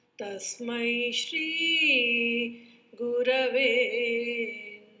तस्मै श्री गुरवे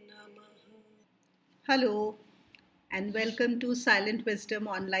नमः. Hello and welcome to Silent Wisdom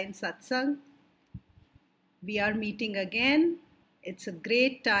Online Satsang. We are meeting again. It's a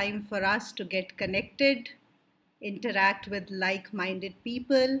great time for us to get connected, interact with like minded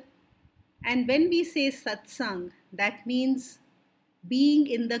people. And when we say satsang, that means being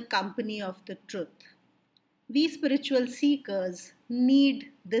in the company of the truth. We spiritual seekers need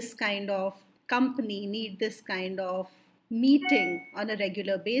this kind of company, need this kind of meeting on a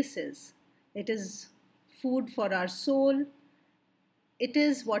regular basis. It is food for our soul. It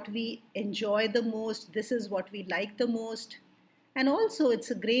is what we enjoy the most. This is what we like the most. And also,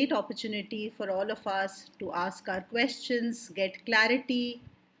 it's a great opportunity for all of us to ask our questions, get clarity,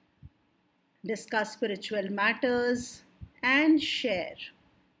 discuss spiritual matters, and share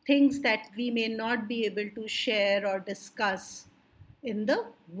things that we may not be able to share or discuss in the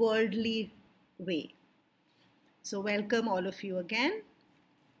worldly way. So, welcome all of you again.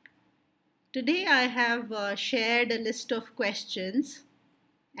 Today, I have shared a list of questions,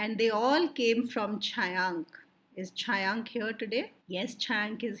 and they all came from Chayank. Is Chayank here today? Yes,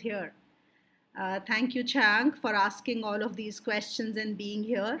 Chayank is here. Thank you, Chayank, for asking all of these questions and being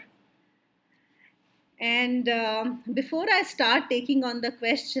here. And before I start taking on the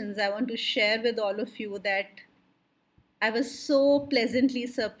questions, I want to share with all of you that I was so pleasantly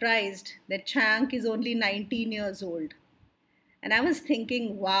surprised that Chayank is only 19 years old. And I was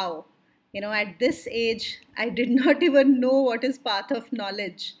thinking, wow, at this age, I did not even know what is path of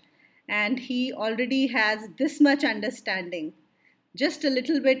knowledge. And he already has this much understanding, just a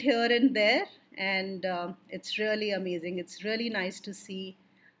little bit here and there. And it's really amazing. It's really nice to see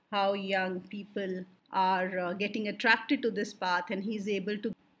how young people are getting attracted to this path, and he's able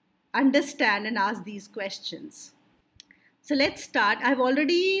to understand and ask these questions. So let's start. I've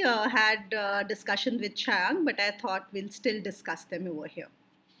already had a discussion with Chang, but I thought we'll still discuss them over here.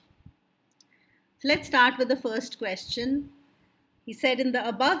 So let's start with the first question. He said, in the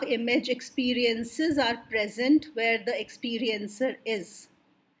above image, experiences are present where the experiencer is.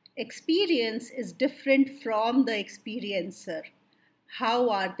 Experience is different from the experiencer. How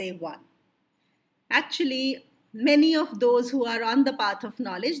are they one? Actually, many of those who are on the path of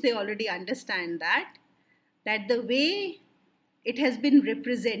knowledge, they already understand that the way it has been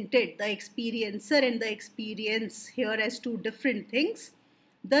represented, the experiencer and the experience here as two different things,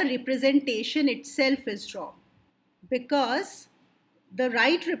 the representation itself is wrong. Because the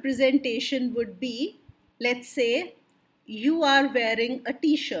right representation would be, let's say, you are wearing a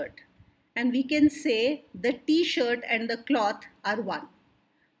t-shirt, and we can say the t-shirt and the cloth are one.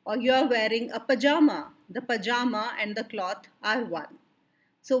 Or you are wearing a pajama, the pajama and the cloth are one.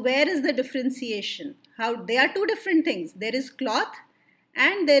 So where is the differentiation? How they are two different things. There is cloth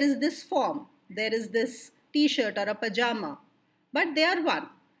and there is this form. There is this t-shirt or a pajama, but they are one,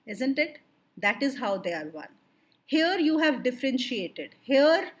 isn't it? That is how they are one. Here you have differentiated.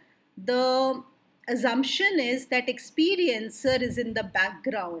 Here the assumption is that experiencer is in the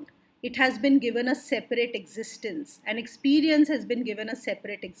background. It has been given a separate existence, and experience has been given a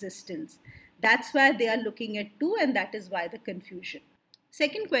separate existence. That's why they are looking at two, and that is why the confusion.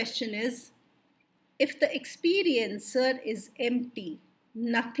 Second question is, if the experiencer is empty,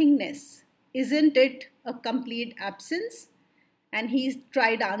 nothingness, isn't it a complete absence? And he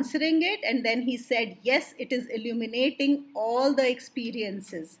tried answering it, and then he said, yes, it is illuminating all the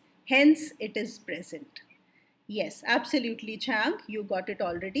experiences. Hence, it is present. Yes, absolutely, Chang, you got it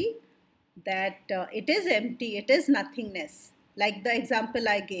already. That it is empty, it is nothingness. Like the example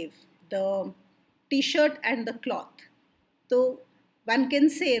I gave, the t-shirt and the cloth. So one can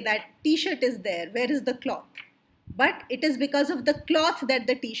say that t-shirt is there, where is the cloth? But it is because of the cloth that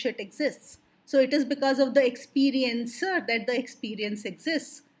the t-shirt exists. So it is because of the experiencer that the experience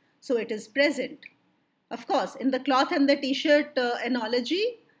exists. So it is present. Of course, in the cloth and the t-shirt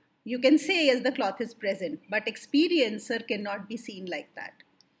analogy, you can say yes, the cloth is present, but experiencer cannot be seen like that.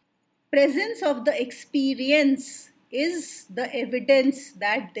 Presence of the experience is the evidence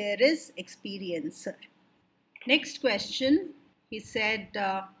that there is experiencer. Next question, he said,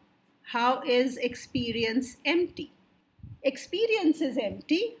 how is experience empty? Experience is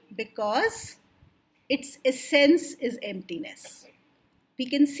empty because its essence is emptiness. We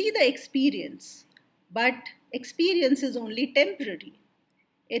can see the experience, but experience is only temporary.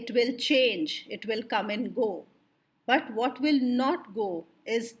 It will change, it will come and go. But what will not go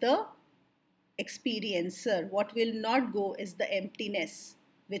is the experiencer. What will not go is the emptiness,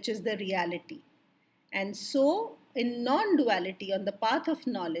 which is the reality. And so, in non-duality, on the path of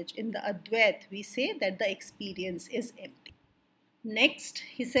knowledge, in the Advait, we say that the experience is empty. Next,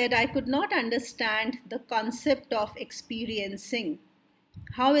 he said, I could not understand the concept of experiencing.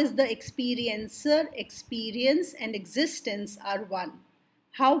 How is the experiencer, experience, and existence are one?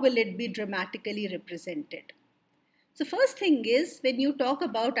 How will it be dramatically represented? So, first thing is when you talk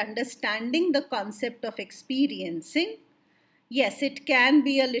about understanding the concept of experiencing, yes, it can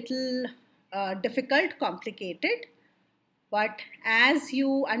be a little difficult, complicated, but as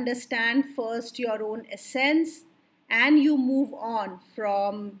you understand first your own essence and you move on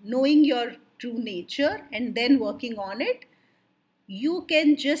from knowing your true nature and then working on it, you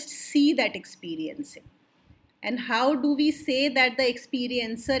can just see that experiencing. And how do we say that the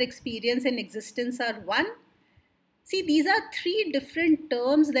experiencer, experience, and existence are one? See, these are three different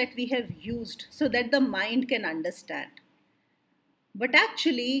terms that we have used so that the mind can understand. But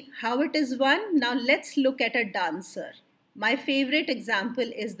actually, how it is one? Now let's look at a dancer. My favorite example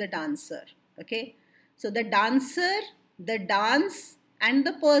is the dancer. Okay, so the dancer, the dance, and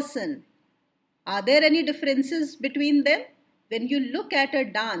the person. Are there any differences between them? When you look at a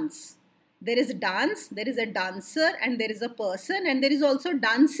dance, there is dance, there is a dancer, and there is a person, and there is also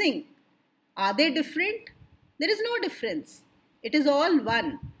dancing. Are they different? There is no difference. It is all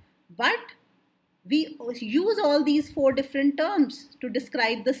one. But we use all these four different terms to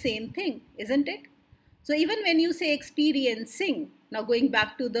describe the same thing, isn't it? So even when you say experiencing, now going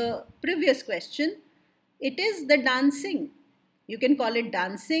back to the previous question, it is the dancing. You can call it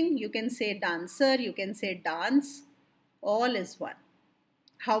dancing, you can say dancer, you can say dance, all is one.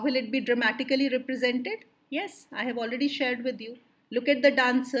 How will it be dramatically represented? Yes, I have already shared with you. Look at the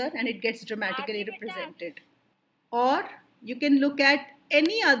dancer and it gets dramatically represented. Or you can look at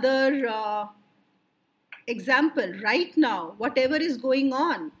any other example right now, whatever is going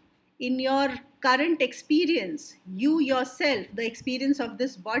on in your current experience, you yourself, the experience of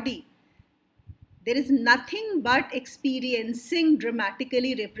this body, there is nothing but experiencing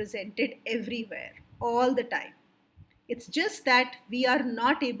dramatically represented everywhere, all the time. It's just that we are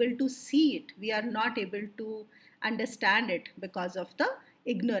not able to see it, we are not able to understand it because of the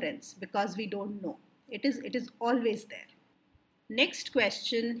ignorance, because we don't know. It is always there. Next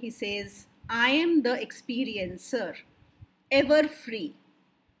question, he says, I am the experiencer, ever free.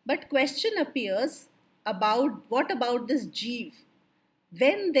 But question appears about what about this Jeev?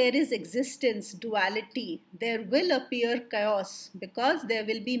 When there is existence, duality, there will appear chaos because there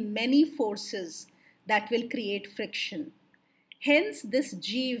will be many forces that will create friction. Hence, this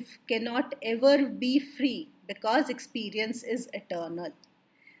Jeev cannot ever be free because experience is eternal.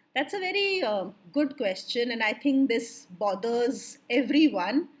 That's a very good question, and I think this bothers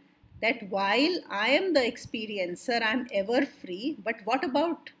everyone that while I am the experiencer, I'm ever free, but what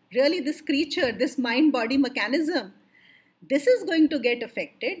about really this creature, this mind body mechanism? This is going to get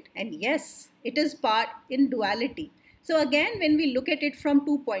affected, and yes, it is part in duality. So, again, when we look at it from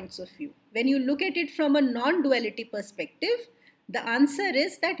 2 points of view, when you look at it from a non duality perspective, the answer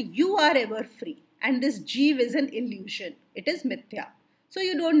is that you are ever free, and this Jeev is an illusion, it is mithya. So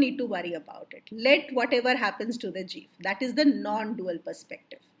you don't need to worry about it. Let whatever happens to the Jeev. That is the non-dual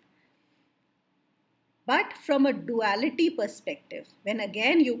perspective. But from a duality perspective, when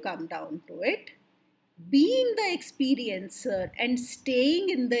again you come down to it, being the experiencer and staying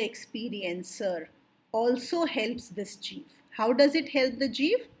in the experiencer also helps this Jeev. How does it help the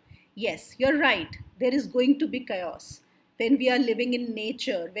Jeev? Yes, you're right. There is going to be chaos. When we are living in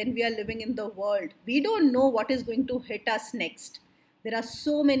nature, when we are living in the world, we don't know what is going to hit us next. There are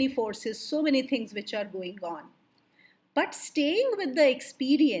so many forces, so many things which are going on. But staying with the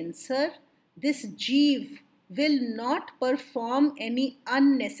experiencer, this Jeev will not perform any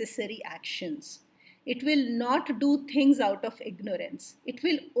unnecessary actions. It will not do things out of ignorance. It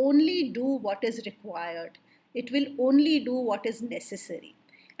will only do what is required. It will only do what is necessary.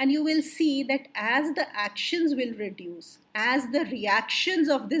 And you will see that as the actions will reduce, as the reactions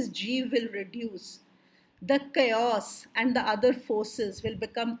of this Jeev will reduce, the chaos and the other forces will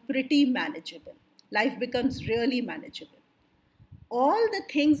become pretty manageable. Life becomes really manageable. All the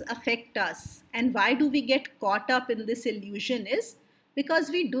things affect us, and why do we get caught up in this illusion is because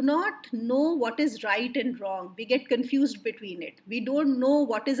we do not know what is right and wrong. We get confused between it. We don't know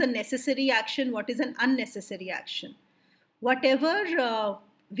what is a necessary action, what is an unnecessary action. Whatever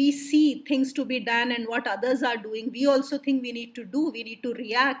we see things to be done and what others are doing, we also think we need to do, we need to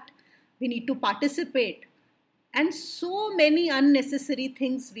react, we need to participate. And so many unnecessary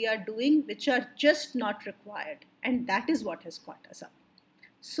things we are doing which are just not required. And that is what has caught us up.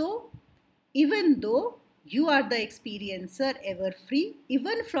 So, even though you are the experiencer ever free,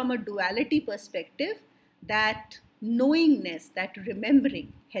 even from a duality perspective, that knowingness, that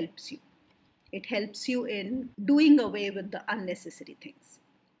remembering helps you. It helps you in doing away with the unnecessary things.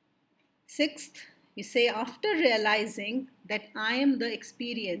 Sixth, you say, after realizing that I am the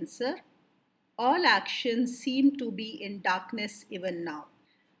experiencer, all actions seem to be in darkness even now.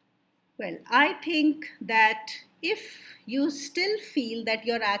 Well, I think that if you still feel that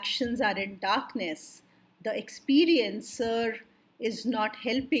your actions are in darkness, the experiencer is not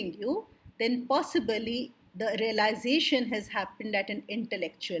helping you, then possibly the realization has happened at an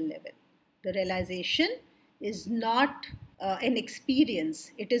intellectual level. The realization is not an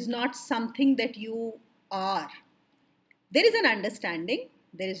experience, it is not something that you are. There is an understanding,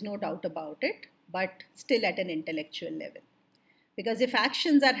 there is no doubt about it, but still at an intellectual level. Because if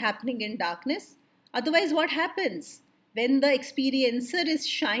actions are happening in darkness, otherwise, what happens? When the experiencer is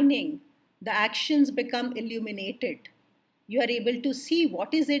shining, the actions become illuminated. You are able to see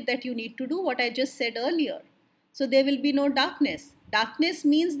what is it that you need to do, what I just said earlier. So there will be no darkness. Darkness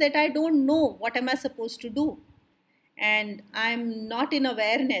means that I don't know what am I supposed to do. And I'm not in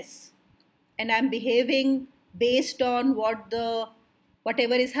awareness. And I'm behaving based on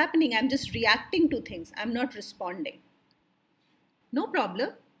whatever is happening. I'm just reacting to things. I'm not responding. No problem.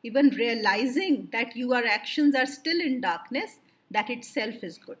 Even realizing that your actions are still in darkness, that itself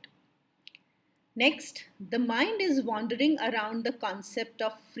is good. Next, the mind is wandering around the concept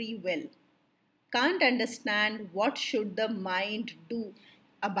of free will. Can't understand what should the mind do.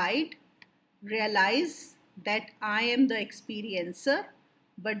 Abide, realize that I am the experiencer,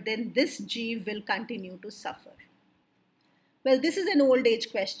 but then this jeev will continue to suffer. Well, this is an old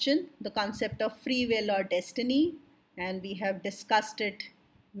age question, the concept of free will or destiny, and we have discussed it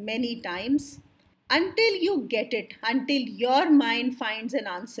many times. Until you get it, until your mind finds an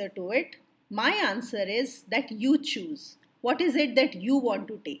answer to it, my answer is that you choose. What is it that you want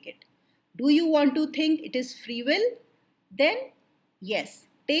to take it? Do you want to think it is free will? Then, yes,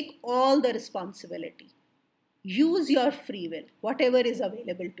 take all the responsibility. Use your free will, whatever is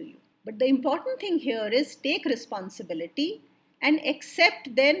available to you. But the important thing here is take responsibility and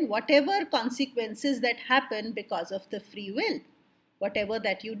accept then whatever consequences that happen because of the free will, whatever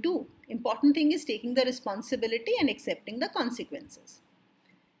that you do. Important thing is taking the responsibility and accepting the consequences.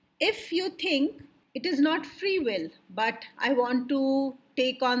 If you think it is not free will, but I want to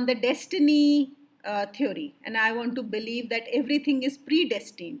take on the destiny theory and I want to believe that everything is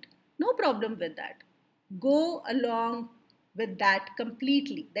predestined, no problem with that. Go along with that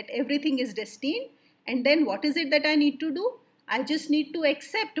completely, that everything is destined, and then what is it that I need to do? I just need to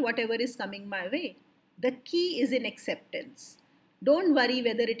accept whatever is coming my way. The key is in acceptance. Don't worry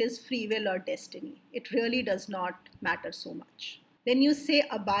whether it is free will or destiny. It really does not matter so much. Then you say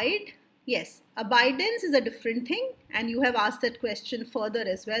abide. Yes, abidance is a different thing, and you have asked that question further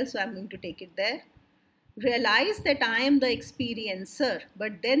as well, so I'm going to take it there. Realize that I am the experiencer,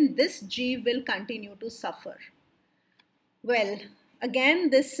 but then this jeev will continue to suffer. Well, again,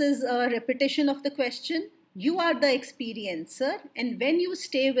 this is a repetition of the question. You are the experiencer, and when you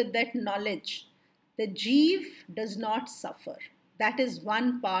stay with that knowledge, the jeev does not suffer. That is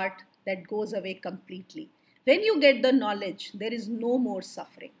one part that goes away completely. When you get the knowledge, there is no more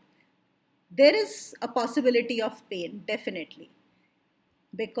suffering. There is a possibility of pain, definitely.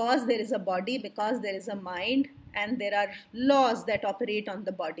 Because there is a body, because there is a mind, and there are laws that operate on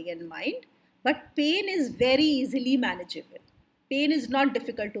the body and mind. But pain is very easily manageable. Pain is not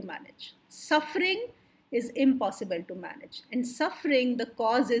difficult to manage. Suffering is impossible to manage. And suffering, the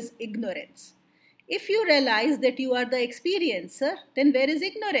cause is ignorance. If you realize that you are the experiencer, then where is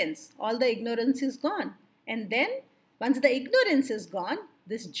ignorance? All the ignorance is gone. And then, once the ignorance is gone,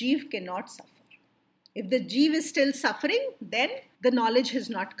 this jeev cannot suffer. If the jeev is still suffering, then the knowledge has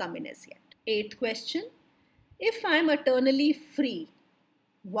not come in as yet. 8th question. If I am eternally free,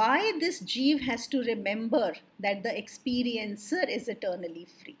 why this jeev has to remember that the experiencer is eternally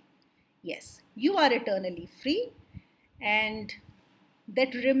free? Yes, you are eternally free, and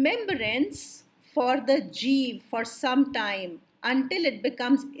that remembrance for the jeev for some time until it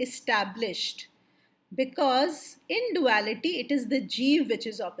becomes established, because in duality it is the jeev which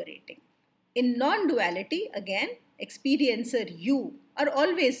is operating. In non-duality, again, experiencer, you are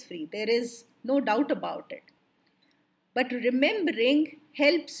always free. There is no doubt about it. But remembering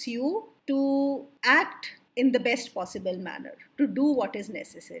helps you to act in the best possible manner, to do what is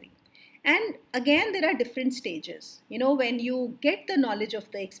necessary. And again, there are different stages. When you get the knowledge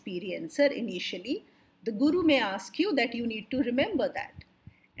of the experiencer initially, the guru may ask you that you need to remember that.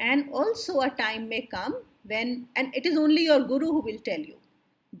 And also a time may come when, and it is only your guru who will tell you,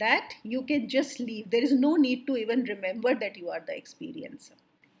 that you can just leave. There is no need to even remember that you are the experiencer.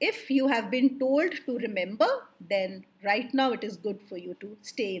 if you have been told to remember, then right now it is good for you to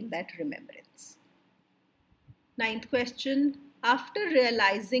stay in that remembrance. Ninth question, after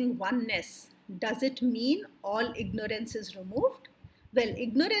realizing oneness, does it mean all ignorance is removed? Well,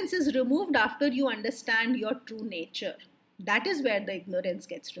 ignorance is removed after you understand your true nature. That is where the ignorance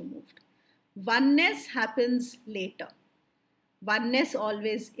gets removed. Oneness happens later. Oneness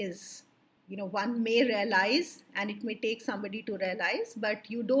always is. One may realize, and it may take somebody to realize, but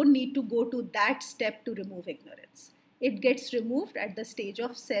you don't need to go to that step to remove ignorance. It gets removed at the stage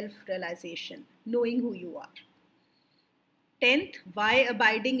of self-realization, knowing who you are. 10th, why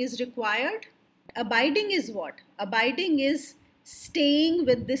abiding is required? Abiding is what? Abiding is staying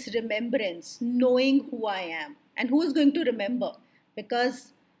with this remembrance, knowing who I am. And who is going to remember?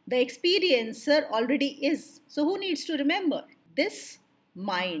 Because the experiencer already is. So who needs to remember? This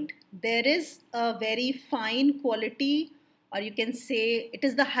mind. There is a very fine quality, or you can say it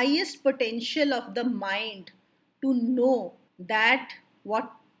is the highest potential of the mind to know that what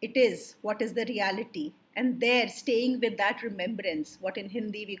it is, what is the reality. And there, staying with that remembrance, what in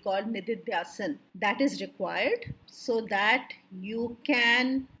Hindi we call nididhyasan, that is required so that you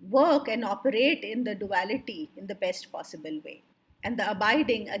can work and operate in the duality in the best possible way. And the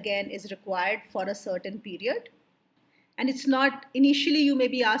abiding again is required for a certain period. And it's not, initially you may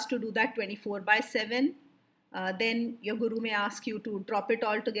be asked to do that 24/7. Then your guru may ask you to drop it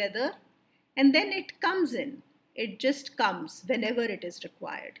all together. And then it comes in. It just comes whenever it is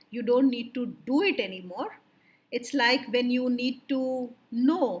required. You don't need to do it anymore. It's like when you need to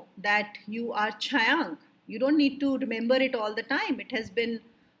know that you are Chayank. You don't need to remember it all the time. It has been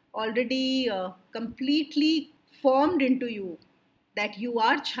already completely formed into you that you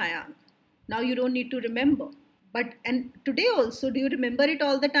are Chayank. Now you don't need to remember. And today also, do you remember it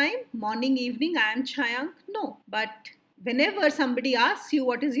all the time? Morning, evening, I am Chayank? No. But whenever somebody asks you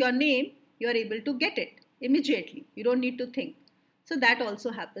what is your name, you are able to get it immediately. You don't need to think. So that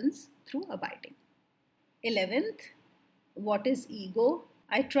also happens through abiding. 11th, what is ego?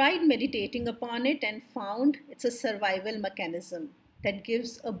 I tried meditating upon it and found it's a survival mechanism that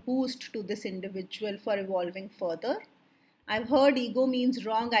gives a boost to this individual for evolving further. I've heard ego means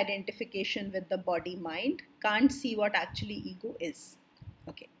wrong identification with the body mind. Can't see what actually ego is.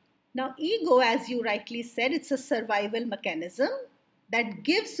 Okay. Now ego, as you rightly said, it's a survival mechanism that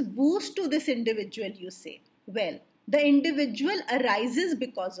gives boost to this individual, you say. Well, the individual arises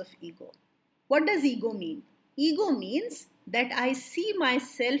because of ego. What does ego mean? Ego means that I see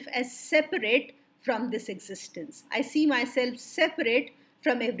myself as separate from this existence. I see myself separate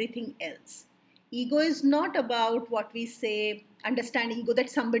from everything else. Ego is not about what we say, understand ego, that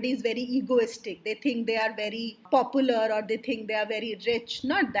somebody is very egoistic. They think they are very popular or they think they are very rich.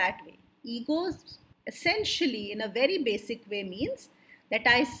 Not that way. Ego essentially, in a very basic way, means that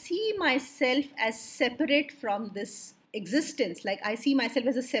I see myself as separate from this existence, like I see myself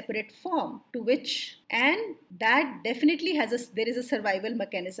as a separate form to which, and that definitely there is a survival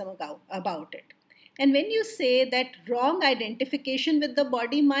mechanism about it. And when you say that wrong identification with the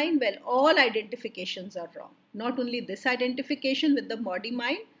body mind, well, all identifications are wrong. Not only this identification with the body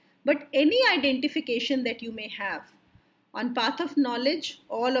mind, but any identification that you may have on path of knowledge,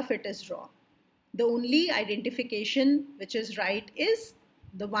 all of it is wrong. The only identification which is right is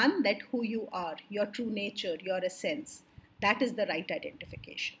the one that who you are, your true nature, your essence. That is the right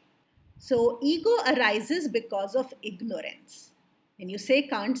identification. So ego arises because of ignorance. When you say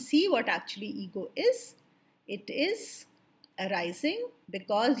can't see what actually ego is, it is arising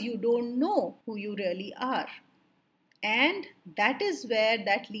because you don't know who you really are. And that is where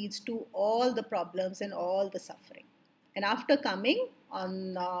that leads to all the problems and all the suffering. And after coming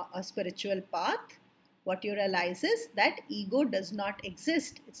on a spiritual path, what you realize is that ego does not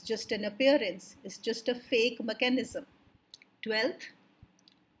exist. It's just an appearance. It's just a fake mechanism. 12th,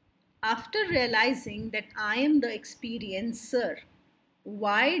 after realizing that I am the experiencer,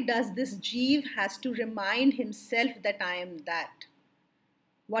 why does this Jeev has to remind himself that I am that?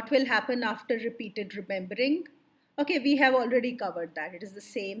 What will happen after repeated remembering? Okay, we have already covered that. It is the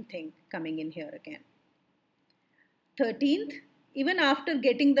same thing coming in here again. 13th, even after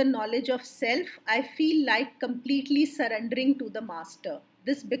getting the knowledge of self, I feel like completely surrendering to the master.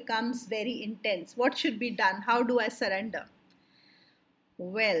 This becomes very intense. What should be done? How do I surrender?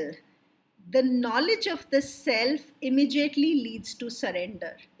 Well, the knowledge of the self immediately leads to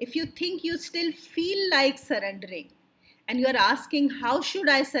surrender. If you think you still feel like surrendering and you are asking how should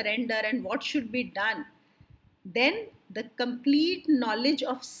I surrender and what should be done, then the complete knowledge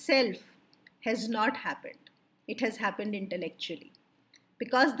of self has not happened. It has happened intellectually.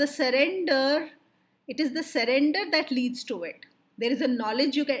 Because the surrender, it is the surrender that leads to it. There is a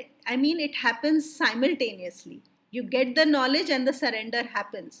knowledge you get. I mean, it happens simultaneously. You get the knowledge and the surrender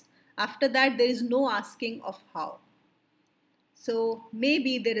happens. After that, there is no asking of how. So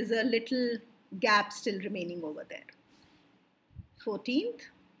maybe there is a little gap still remaining over there. 14th,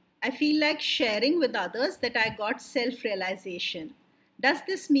 I feel like sharing with others that I got self realization. Does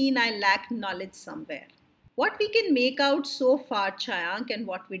this mean I lack knowledge somewhere? What we can make out so far, Chayank, and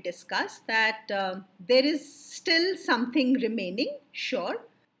what we discussed, that there is still something remaining, sure.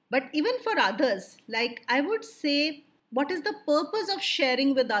 But even for others, like I would say, what is the purpose of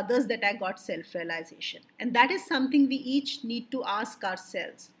sharing with others that I got self realization? And that is something we each need to ask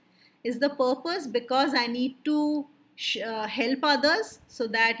ourselves. Is the purpose because I need to help others so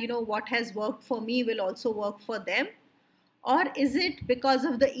that, what has worked for me will also work for them? Or is it because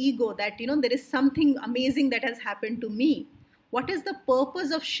of the ego that, there is something amazing that has happened to me? What is the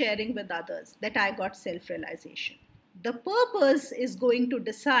purpose of sharing with others that I got self realization? The purpose is going to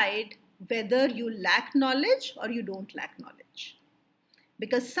decide whether you lack knowledge or you don't lack knowledge.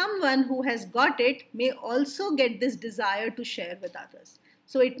 Because someone who has got it may also get this desire to share with others.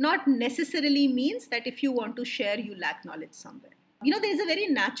 So it not necessarily means that if you want to share, you lack knowledge somewhere. There's a very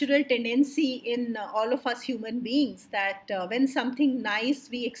natural tendency in all of us human beings that when something nice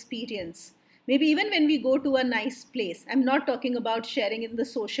we experience, maybe even when we go to a nice place, I'm not talking about sharing in the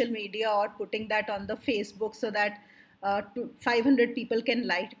social media or putting that on the Facebook so that 500 people can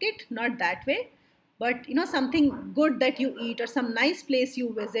like it, not that way. But something good that you eat or some nice place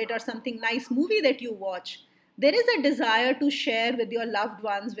you visit or something nice movie that you watch, there is a desire to share with your loved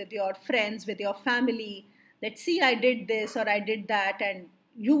ones, with your friends, with your family, that see, I did this or I did that, and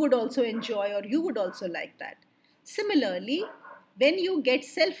you would also enjoy or you would also like that. Similarly, when you get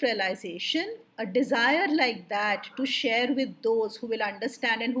self realization, a desire like that to share with those who will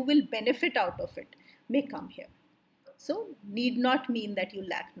understand and who will benefit out of it may come here. So, need not mean that you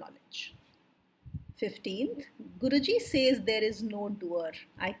lack knowledge. 15th, Guruji says there is no doer.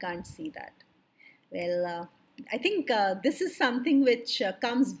 I can't see that. Well, I think this is something which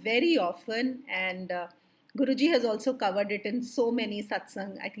comes very often, and Guruji has also covered it in so many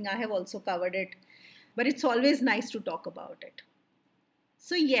satsang. I think I have also covered it, but it's always nice to talk about it.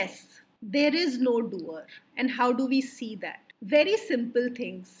 So yes, there is no doer. And how do we see that? Very simple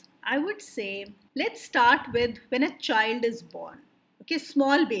things. I would say, let's start with when a child is born. Okay,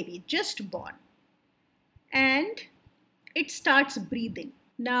 small baby, just born. And it starts breathing.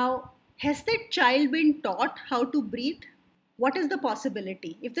 Now, has that child been taught how to breathe? What is the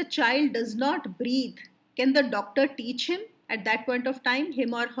possibility? If the child does not breathe, can the doctor teach him at that point of time,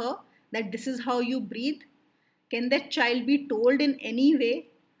 him or her, that this is how you breathe? Can that child be told in any way?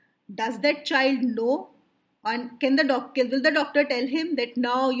 Does that child know? And will the doctor tell him that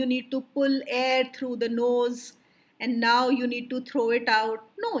now you need to pull air through the nose and now you need to throw it out?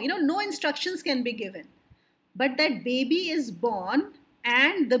 No, no instructions can be given. But that baby is born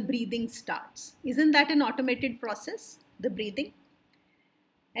and the breathing starts. Isn't that an automated process, the breathing?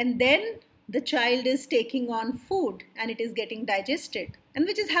 And then the child is taking on food and it is getting digested, and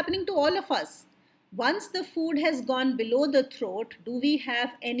which is happening to all of us. Once the food has gone below the throat, do we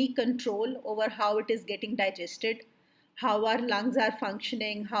have any control over how it is getting digested? How our lungs are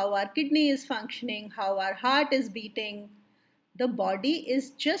functioning, how our kidney is functioning, how our heart is beating? The body is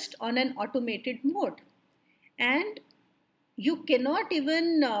just on an automated mode. And you cannot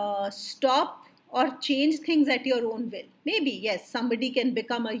even stop or change things at your own will. Maybe, yes, somebody can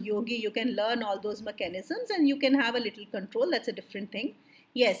become a yogi, you can learn all those mechanisms and you can have a little control, that's a different thing.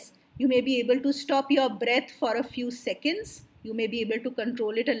 Yes, you may be able to stop your breath for a few seconds, you may be able to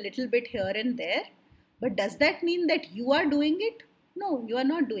control it a little bit here and there, but does that mean that you are doing it? No, you are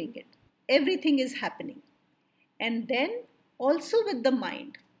not doing it. Everything is happening. And then also with the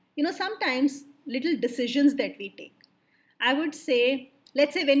mind, sometimes little decisions that we take. I would say,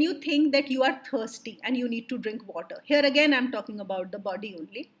 let's say when you think that you are thirsty and you need to drink water. Here again, I'm talking about the body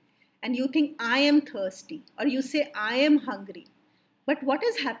only. And you think, I am thirsty, or you say, I am hungry. But what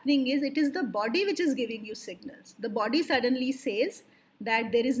is happening is, it is the body which is giving you signals. The body suddenly says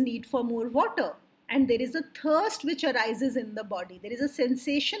that there is need for more water. And there is a thirst which arises in the body. There is a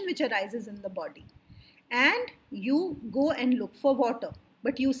sensation which arises in the body. And you go and look for water.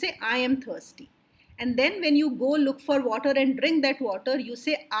 But you say, I am thirsty. And then when you go look for water and drink that water, you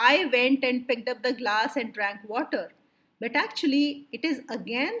say, I went and picked up the glass and drank water. But actually, it is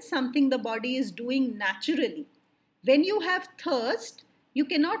again something the body is doing naturally. When you have thirst, you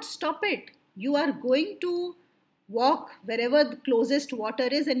cannot stop it. You are going to walk wherever the closest water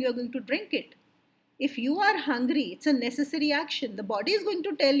is and you are going to drink it. If you are hungry, it's a necessary action. The body is going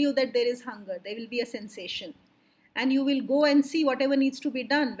to tell you that there is hunger. There will be a sensation. and you will go and see whatever needs to be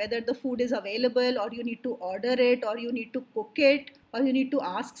done, whether the food is available, or you need to order it, or you need to cook it, or you need to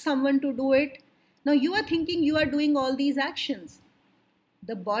ask someone to do it. Now you are thinking you are doing all these actions.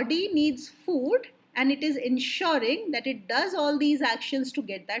 The body needs food, and it is ensuring that it does all these actions to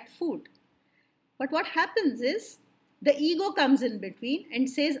get that food. But what happens is the ego comes in between and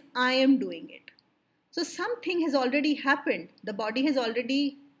says, I am doing it. So something has already happened. The body has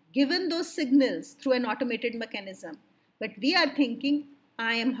already given those signals through an automated mechanism. But we are thinking,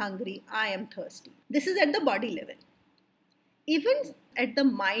 I am hungry, I am thirsty. This is at the body level. Even at the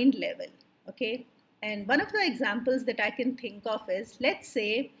mind level, okay? And one of the examples that I can think of is, let's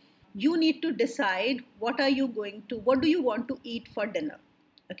say you need to decide what do you want to eat for dinner,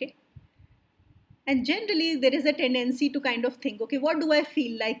 okay? And generally there is a tendency to kind of think, okay, what do I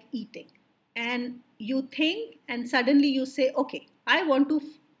feel like eating? And you think, and suddenly you say, okay, I want to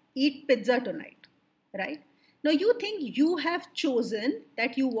eat pizza tonight, right? Now you think you have chosen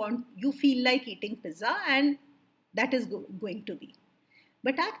that you feel like eating pizza, and that is going to be.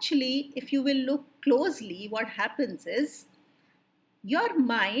 But actually, if you will look closely, what happens is your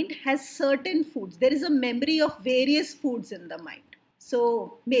mind has certain foods. There is a memory of various foods in the mind.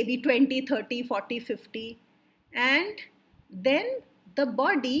 So maybe 20, 30, 40, 50. And then the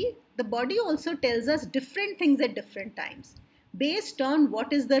body also tells us different things at different times based on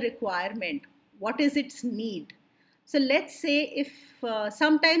what is the requirement, what is its need. So let's say if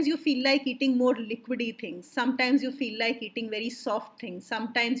sometimes you feel like eating more liquidy things, sometimes you feel like eating very soft things,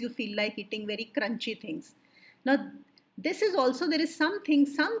 sometimes you feel like eating very crunchy things. Now, this is also, there is some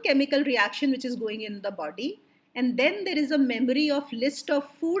chemical reaction which is going in the body, and then there is a memory of list of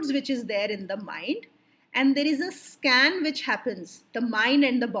foods which is there in the mind, and there is a scan which happens, the mind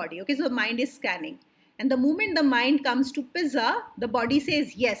and the body. Okay, so the mind is scanning, and the moment the mind comes to pizza, the body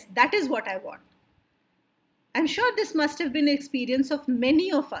says, yes, that is what I want. I'm sure this must have been an experience of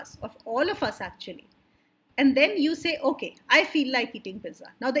many of us, of all of us actually. And then you say, okay, I feel like eating pizza.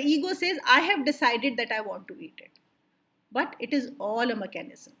 Now the ego says, I have decided that I want to eat it. But it is all a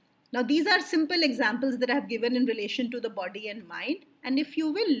mechanism. Now these are simple examples that I have given in relation to the body and mind. And if you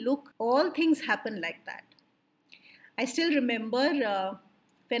will look, all things happen like that. I still remember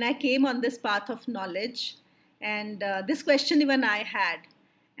when I came on this path of knowledge, and this question even I had.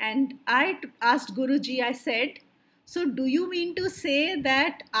 And I asked Guruji, I said, so do you mean to say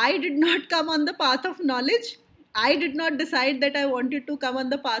that I did not come on the path of knowledge? I did not decide that I wanted to come on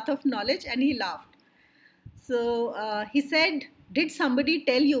the path of knowledge? And he laughed. So he said, did somebody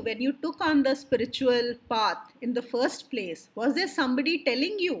tell you when you took on the spiritual path in the first place? Was there somebody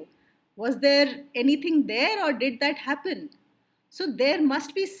telling you? Was there anything there, or did that happen? So there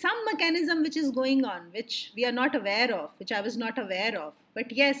must be some mechanism which is going on, which we are not aware of, which I was not aware of. But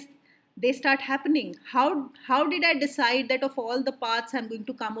yes, they start happening. How did I decide that of all the paths I'm going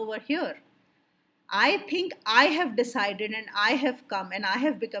to come over here? I think I have decided, and I have come, and I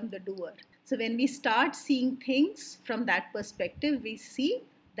have become the doer. So when we start seeing things from that perspective, we see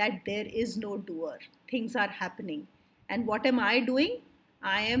that there is no doer. Things are happening. And what am I doing?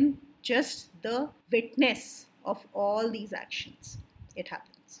 I am just the witness of all these actions. It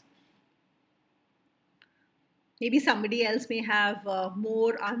happens. Maybe somebody else may have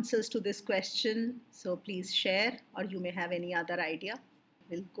more answers to this question, so please share, or you may have any other idea.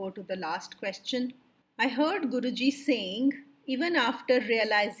 We'll go to the last question. I heard Guruji saying, even after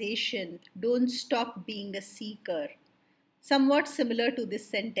realization, don't stop being a seeker. Somewhat similar to this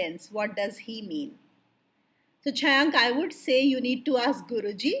sentence, what does he mean? So Chayank, I would say you need to ask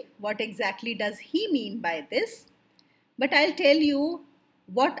Guruji what exactly does he mean by this. But I'll tell you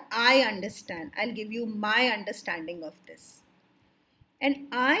what I understand. I'll give you my understanding of this. And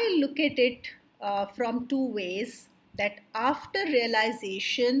I look at it from two ways, that after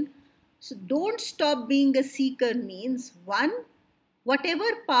realization, so don't stop being a seeker means, one, whatever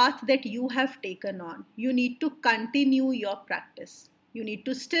path that you have taken on, you need to continue your practice. You need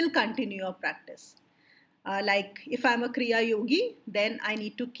to still continue your practice. Like if I'm a Kriya Yogi, then I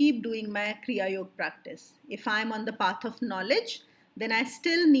need to keep doing my Kriya Yoga practice. If I'm on the path of knowledge, then I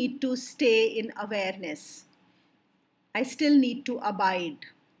still need to stay in awareness. I still need to abide.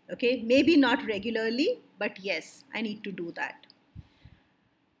 Okay, maybe not regularly, but yes, I need to do that.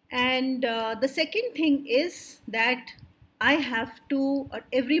 And the second thing is that I have to, or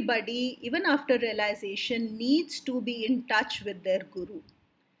everybody, even after realization, needs to be in touch with their guru.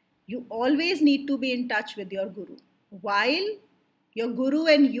 You always need to be in touch with your guru. While your guru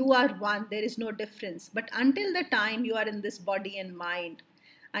and you are one, there is no difference. But until the time you are in this body and mind,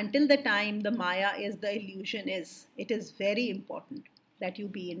 until the time the Maya is, the illusion is, it is very important that you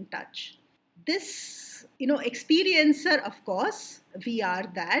be in touch. This, experiencer, of course, we are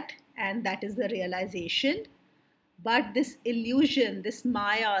that, and that is the realization. But this illusion, this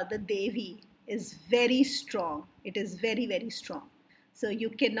Maya, the Devi, is very strong. It is very, very strong. So you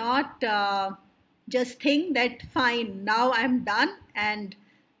cannot just think that, fine, now I'm done and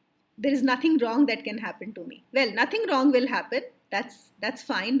there is nothing wrong that can happen to me. Well, nothing wrong will happen. That's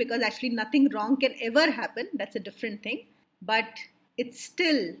fine, because actually nothing wrong can ever happen. That's a different thing. But it's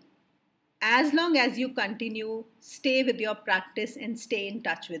still, as long as you continue, stay with your practice and stay in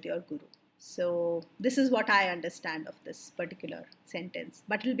touch with your guru. So this is what I understand of this particular sentence.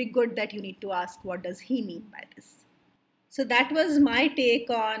 But it'll be good that you need to ask, what does he mean by this? So that was my take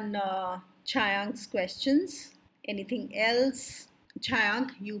on Chayank's questions. Anything else,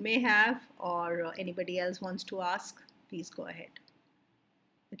 Chayank, you may have, or anybody else wants to ask, please go ahead.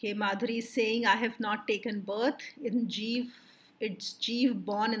 Okay, Madhuri is saying, I have not taken birth. In Jeev, it's Jeev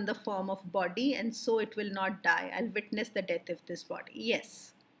born in the form of body, and so it will not die. I'll witness the death of this body.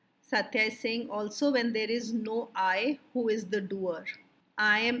 Yes. Satya is saying, also when there is no I, who is the doer?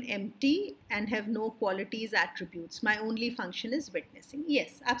 I am empty and have no qualities, attributes. My only function is witnessing.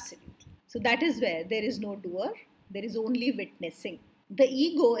 Yes, absolutely. So that is where there is no doer, there is only witnessing. The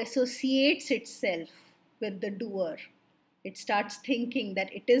ego associates itself with the doer. It starts thinking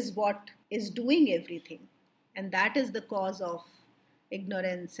that it is what is doing everything. And that is the cause of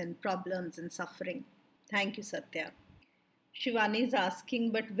ignorance and problems and suffering. Thank you, Satya. Shivani is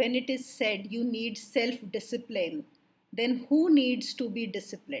asking, but when it is said you need self-discipline, then who needs to be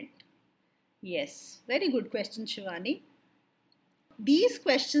disciplined? Yes, very good question, Shivani. These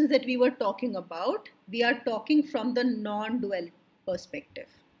questions that we were talking about, we are talking from the non-dual perspective.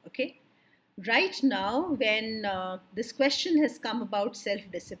 Okay. Right now, when this question has come about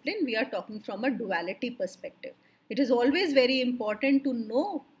self-discipline, we are talking from a duality perspective. It is always very important to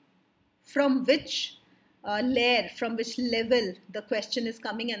know from which layer, from which level the question is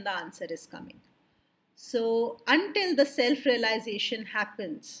coming and the answer is coming. So until the self-realization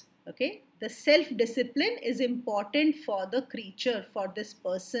happens, okay, the self-discipline is important for the creature, for this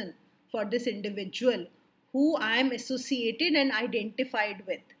person, for this individual who I am associated and identified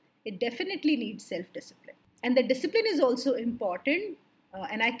with. It definitely needs self-discipline. And the discipline is also important.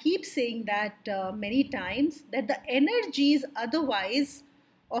 And I keep saying that many times, that the energies otherwise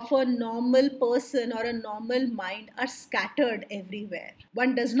of a normal person or a normal mind are scattered everywhere.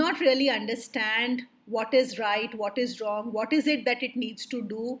 One does not really understand what is right, what is wrong, what is it that it needs to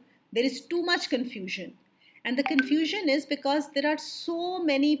do. There is too much confusion. And the confusion is because there are so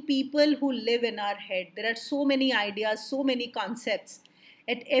many people who live in our head. There are so many ideas, so many concepts.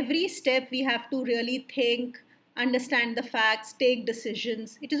 At every step, we have to really think, understand the facts, take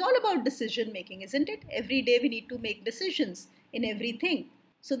decisions. It is all about decision making, isn't it? Every day we need to make decisions in everything.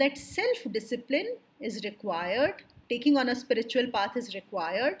 So that self-discipline is required. Taking on a spiritual path is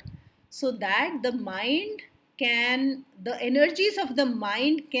required, so that the energies of the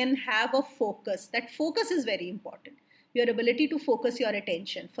mind can have a focus. That focus is very important. Your ability to focus your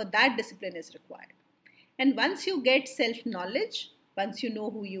attention, for that discipline is required. And once you get self-knowledge, once you know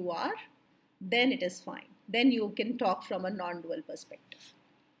who you are, then it is fine. Then you can talk from a non-dual perspective.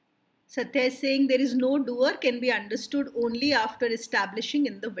 Satya is saying there is no doer can be understood only after establishing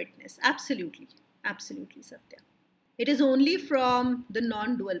in the witness. Absolutely. Absolutely, Satya. It is only from the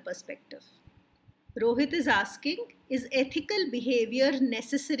non-dual perspective. Rohit is asking, is ethical behavior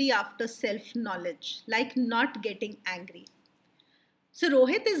necessary after self-knowledge, like not getting angry? So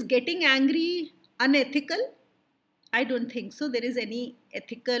Rohit, is getting angry unethical? I don't think so. There is any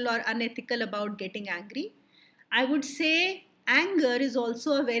ethical or unethical about getting angry. I would say anger is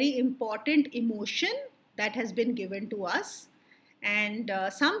also a very important emotion that has been given to us. And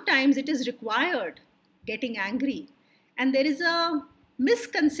sometimes it is required, getting angry. And there is a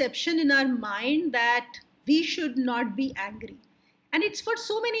misconception in our mind that we should not be angry. And it's for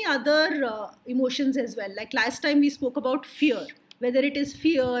so many other emotions as well. Like last time we spoke about fear, whether it is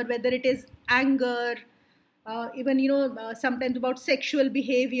fear, whether it is anger, even sometimes about sexual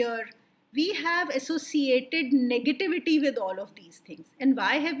behavior. We have associated negativity with all of these things. And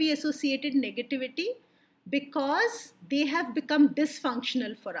why have we associated negativity? Because they have become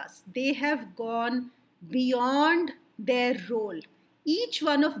dysfunctional for us. They have gone beyond their role. Each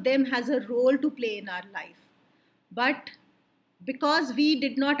one of them has a role to play in our life. But because we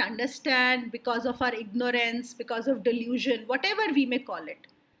did not understand, because of our ignorance, because of delusion, whatever we may call it,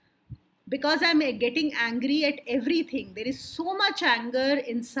 because I'm getting angry at everything, there is so much anger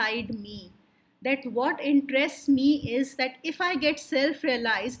inside me, that what interests me is that if I get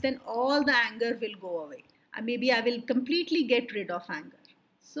self-realized, then all the anger will go away. Maybe I will completely get rid of anger.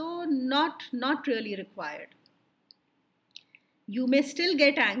 So not really required. You may still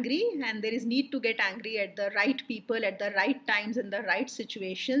get angry, and there is need to get angry at the right people at the right times in the right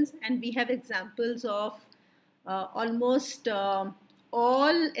situations. And we have examples of almost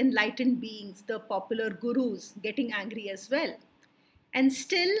all enlightened beings, the popular gurus, getting angry as well. And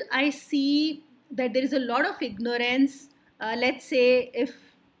still I see that there is a lot of ignorance. Let's say if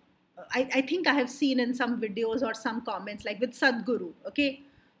I think I have seen in some videos or some comments like with Sadhguru, okay,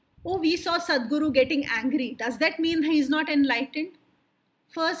 oh, we saw Sadhguru getting angry, does that mean he is not enlightened?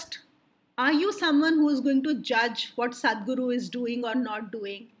 First, are you someone who is going to judge what Sadhguru is doing or not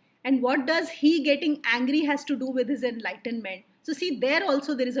doing? And what does he getting angry has to do with his enlightenment? So, see, there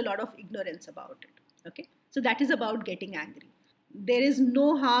also there is a lot of ignorance about it. Okay. So, that is about getting angry. There is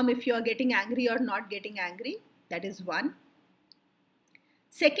no harm if you are getting angry or not getting angry. That is one.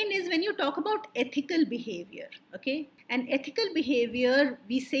 Second is when you talk about ethical behavior, okay? And ethical behavior,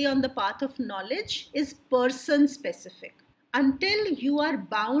 we say on the path of knowledge, is person specific. Until you are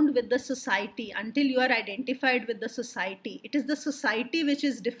bound with the society, until you are identified with the society, it is the society which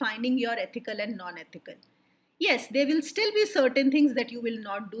is defining your ethical and non ethical. Yes, there will still be certain things that you will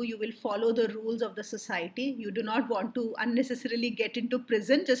not do. You will follow the rules of the society. You do not want to unnecessarily get into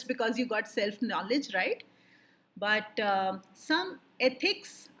prison just because you got self knowledge, right? But some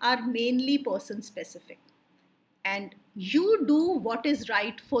ethics are mainly person specific. And you do what is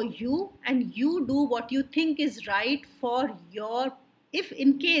right for you, and you do what you think is right for your, if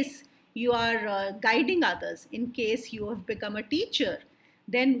in case you are guiding others, in case you have become a teacher,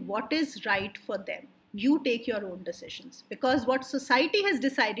 then what is right for them, you take your own decisions, because what society has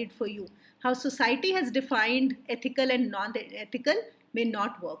decided for you, how society has defined ethical and non-ethical, may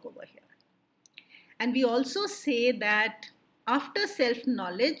not work over here. And we also say that after self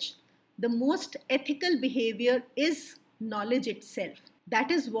knowledge, the most ethical behavior is knowledge itself. That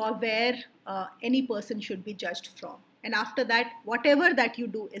is where any person should be judged from. And after that, whatever that you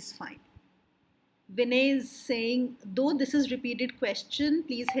do is fine. Vinay is saying, though this is repeated question,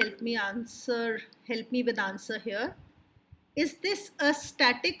 please help me with answer here. Is this a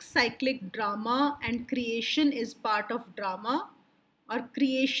static cyclic drama and creation is part of drama, or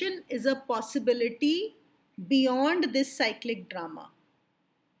creation is a possibility beyond this cyclic drama?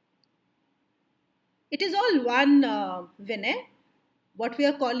 It is all one, Vinay. What we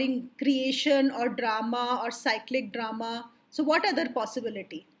are calling creation or drama or cyclic drama. So, what other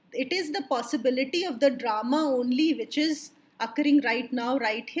possibility? It is the possibility of the drama only which is occurring right now,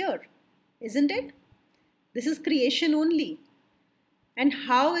 right here, isn't it? This is creation only. And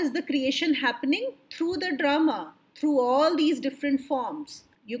how is the creation happening? Through the drama, through all these different forms.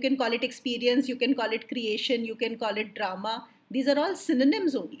 You can call it experience, you can call it creation, you can call it drama. These are all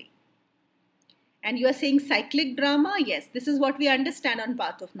synonyms only. And you are saying cyclic drama? Yes, this is what we understand on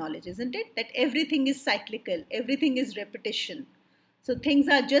path of knowledge, isn't it? That everything is cyclical, everything is repetition. So things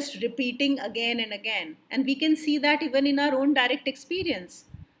are just repeating again and again. And we can see that even in our own direct experience.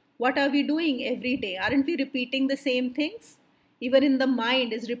 What are we doing every day? Aren't we repeating the same things? Even in the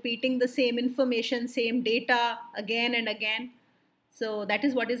mind is repeating the same information, same data again and again. So that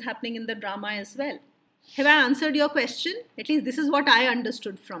is what is happening in the drama as well. Have I answered your question? At least this is what I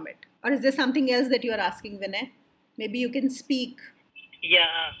understood from it. Or is there something else that you are asking, Vinay? Maybe you can speak. Yeah,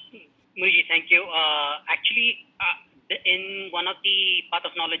 Muji, thank you. Actually, in one of the path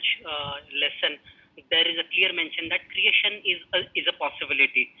of knowledge lesson, there is a clear mention that creation is a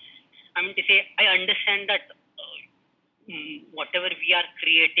possibility. I mean to say, I understand that whatever we are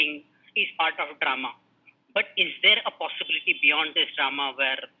creating is part of drama. But is there a possibility beyond this drama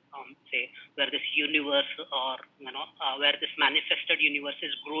where, where this universe or, where this manifested universe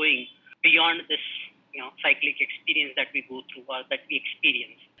is growing beyond this, cyclic experience that we go through or that we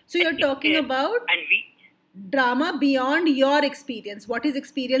experience? So you're talking about drama beyond your experience. What is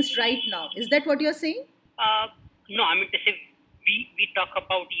experienced right now? Is that what you're saying? No, I mean to say, we talk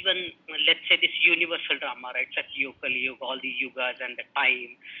about even, let's say, this universal drama, right? Satya, Kali Yuga, all these yugas and the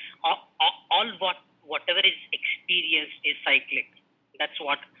time. Whatever is experienced is cyclic. That's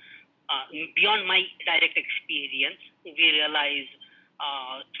what, beyond my direct experience, we realize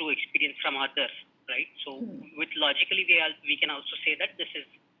through experience from others, right? So, with logically, we can also say that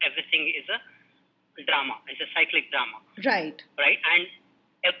everything is a drama, it's a cyclic drama. Right. Right? And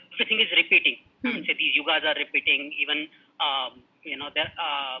everything is repeating. I mean, say these yugas are repeating. Even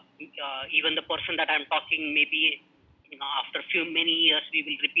even the person that I'm talking, maybe after many years, we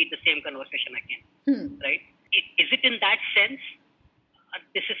will repeat the same conversation again. Right? Is it in that sense?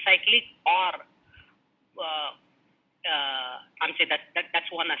 This is cyclic, or I'm saying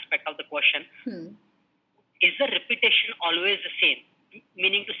that's one aspect of the question. Is the repetition always the same?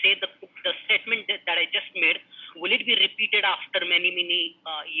 meaning to say the statement that I just made, will it be repeated after many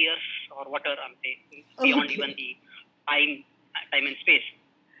years or whatever I'm saying, beyond even the time and space?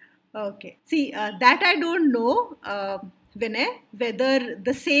 Okay. See, that I don't know, Vinay, whether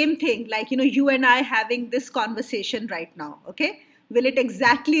the same thing, like, you and I having this conversation right now, okay? Will it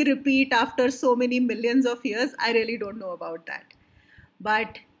exactly repeat after so many millions of years? I really don't know about that.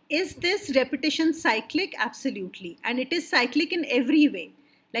 But is this repetition cyclic? Absolutely. And it is cyclic in every way.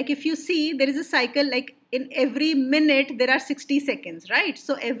 Like if you see, there is a cycle, like in every minute, there are 60 seconds, right?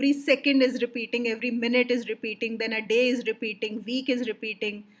 So every second is repeating, every minute is repeating, then a day is repeating, week is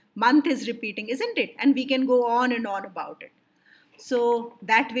repeating, month is repeating, isn't it? And we can go on and on about it. So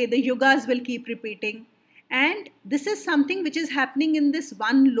that way the yugas will keep repeating. And this is something which is happening in this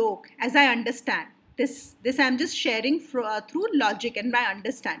one lok, as I understand. This I'm just sharing through logic and my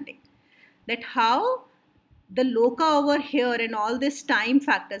understanding. That how the loka over here and all these time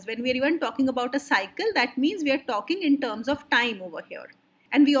factors, when we're even talking about a cycle, that means we are talking in terms of time over here.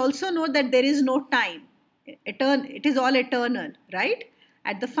 And we also know that there is no time. It is all eternal, right?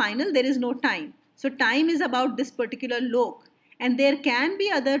 At the final, there is no time. So time is about this particular lok. And there can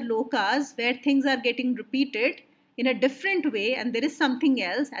be other lokas where things are getting repeated in a different way, and there is something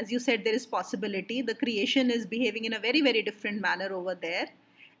else. As you said, there is possibility. The creation is behaving in a very, very different manner over there.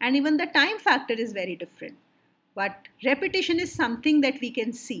 And even the time factor is very different. But repetition is something that we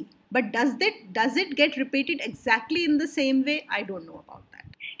can see. But does it get repeated exactly in the same way? I don't know about that.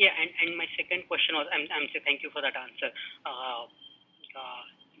 Yeah, and my second question was, I'm saying thank you for that answer.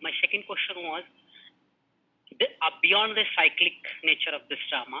 My second question was, beyond the cyclic nature of this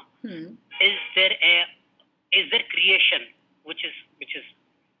drama, is there creation, which is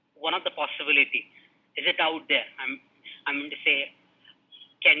one of the possibility? Is it out there? I'm going to say,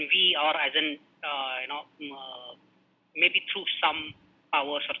 can we, or as in maybe through some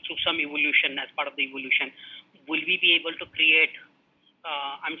powers or through some evolution, as part of the evolution, will we be able to create?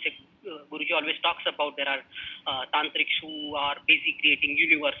 I'm saying, Guruji always talks about there are tantrics who are busy creating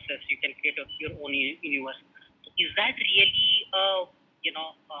universes. You can create your own universe. So is that really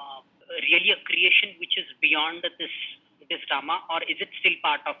really a creation which is beyond this drama, or is it still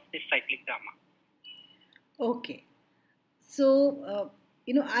part of this cyclic drama? Okay. So,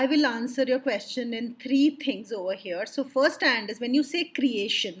 I will answer your question in three things over here. So, first hand is when you say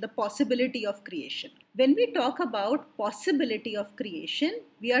creation, the possibility of creation. When we talk about possibility of creation,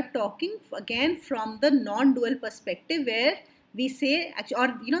 we are talking again from the non-dual perspective where we say, or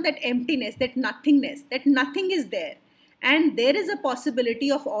that emptiness, that nothingness, that nothing is there. And there is a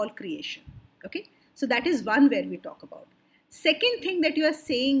possibility of all creation. Okay. So, that is one where we talk about. Second thing that you are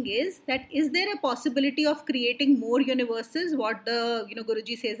saying is that is there a possibility of creating more universes? What the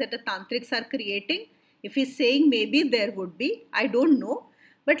Guruji says that the tantrics are creating. If he's saying maybe there would be, I don't know.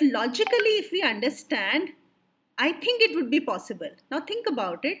 But logically, if we understand, I think it would be possible. Now think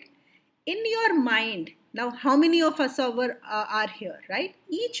about it. In your mind, now how many of us are here, right?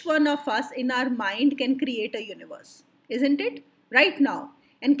 Each one of us in our mind can create a universe, isn't it? Right now.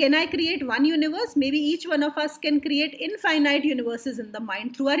 And can I create one universe? Maybe each one of us can create infinite universes in the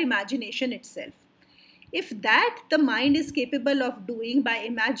mind through our imagination itself. If that the mind is capable of doing by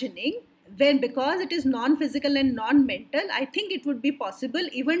imagining, then because it is non-physical and non-mental, I think it would be possible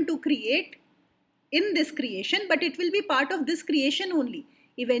even to create in this creation, but it will be part of this creation only.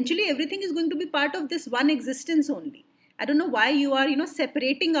 Eventually, everything is going to be part of this one existence only. I don't know why you are,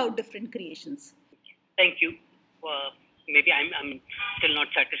 separating out different creations. Thank you. Maybe I'm still not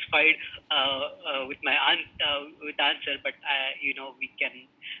satisfied with my answer, but we can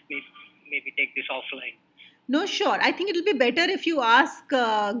maybe take this offline. No, sure. I think it will be better if you ask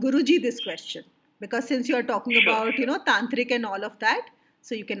Guruji this question, because since you are talking about tantric and all of that,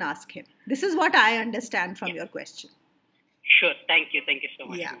 so you can ask him. This is what I understand from your question. Sure. Thank you so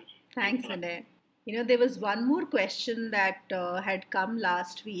much. Yeah. Thanks, Vinay. There was one more question that had come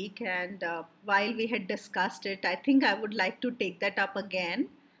last week, and while we had discussed it, I think I would like to take that up again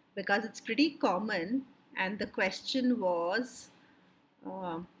because it's pretty common. And the question was,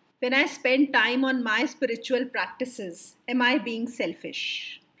 when I spend time on my spiritual practices, am I being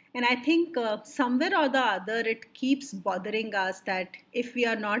selfish? And I think somewhere or the other, it keeps bothering us that if we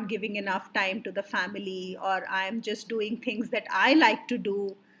are not giving enough time to the family, or I'm just doing things that I like to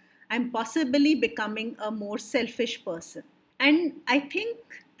do, I'm possibly becoming a more selfish person. And I think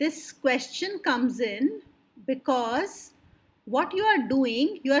this question comes in because what you are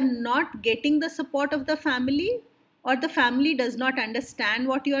doing, you are not getting the support of the family, or the family does not understand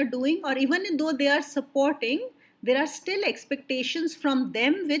what you are doing, or even though they are supporting, there are still expectations from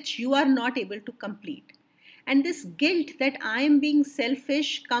them which you are not able to complete. And this guilt that I am being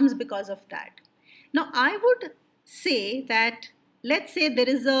selfish comes because of that. Now, I would say that, let's say there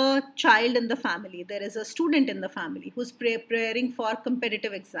is a child in the family, there is a student in the family who's preparing for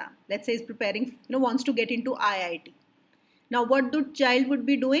competitive exam. Let's say is preparing, wants to get into IIT. Now, what the child would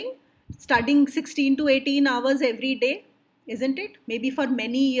be doing? Studying 16 to 18 hours every day, isn't it? Maybe for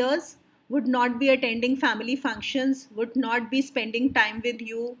many years, would not be attending family functions, would not be spending time with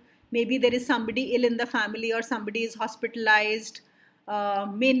you. Maybe there is somebody ill in the family or somebody is hospitalized,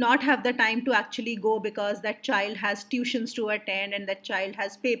 may not have the time to actually go because that child has tuitions to attend and that child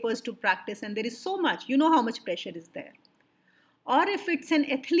has papers to practice, and there is so much, how much pressure is there. Or if it's an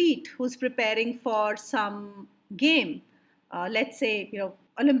athlete who's preparing for some game, let's say,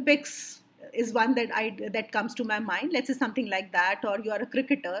 Olympics is one that comes to my mind. Let's say something like that, or you are a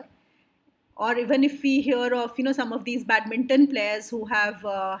cricketer, or even if we hear of some of these badminton players who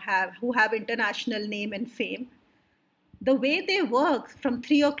have international name and fame, the way they work from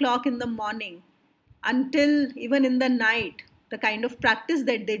 3 o'clock in the morning until even in the night, the kind of practice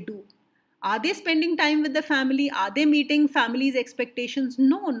that they do, are they spending time with the family? Are they meeting family's expectations?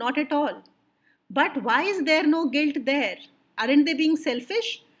 No, not at all. But why is there no guilt there? Aren't they being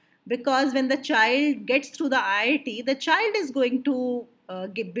selfish? Because when the child gets through the IIT, the child is going to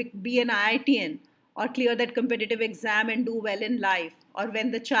be an IITian or clear that competitive exam and do well in life. Or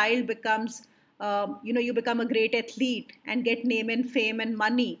when the child becomes, you become a great athlete and get name and fame and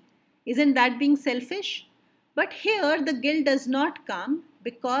money. Isn't that being selfish? But here the guilt does not come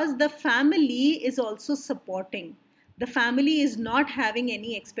because the family is also supporting. The family is not having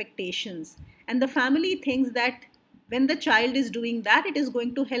any expectations. And the family thinks that when the child is doing that, it is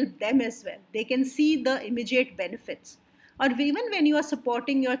going to help them as well. They can see the immediate benefits. Or even when you are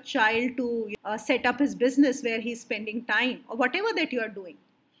supporting your child to set up his business where he's spending time or whatever that you are doing.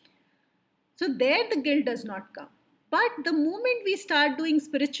 So there the guilt does not come. But the moment we start doing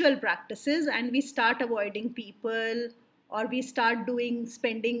spiritual practices and we start avoiding people, or we start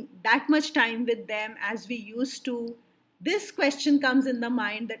spending that much time with them as we used to, this question comes in the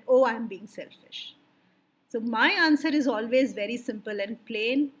mind that, oh, I'm being selfish. So my answer is always very simple and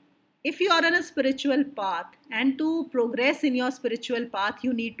plain. If you are on a spiritual path and to progress in your spiritual path,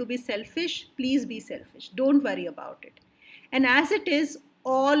 you need to be selfish, please be selfish. Don't worry about it. And as it is,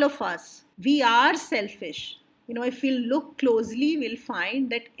 all of us, we are selfish. If we look closely, we'll find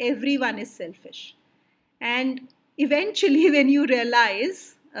that everyone is selfish. And eventually, when you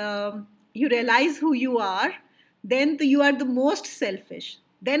realize who you are, then you are the most selfish.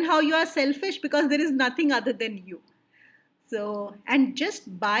 Then how you are selfish? Because there is nothing other than you. So, and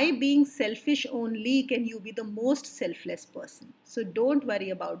just by being selfish only can you be the most selfless person. So don't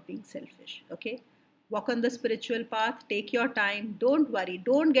worry about being selfish, okay? Walk on the spiritual path, take your time, don't worry,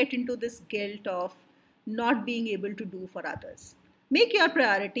 don't get into this guilt of not being able to do for others. Make your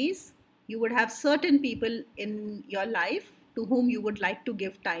priorities. You would have certain people in your life to whom you would like to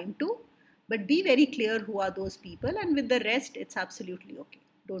give time to, but be very clear who are those people, and with the rest, it's absolutely okay.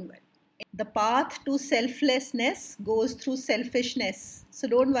 Don't worry. The path to selflessness goes through selfishness, so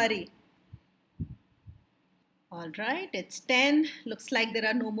don't worry. All right, it's 10. Looks like there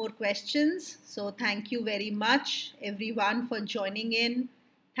are no more questions. So thank you very much, everyone, for joining in.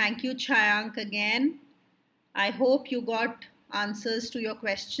 Thank you, Chayank, again. I hope you got answers to your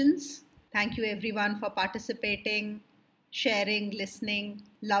questions. Thank you, everyone, for participating, sharing, listening.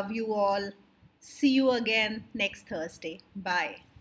 Love you all. See you again next Thursday. Bye.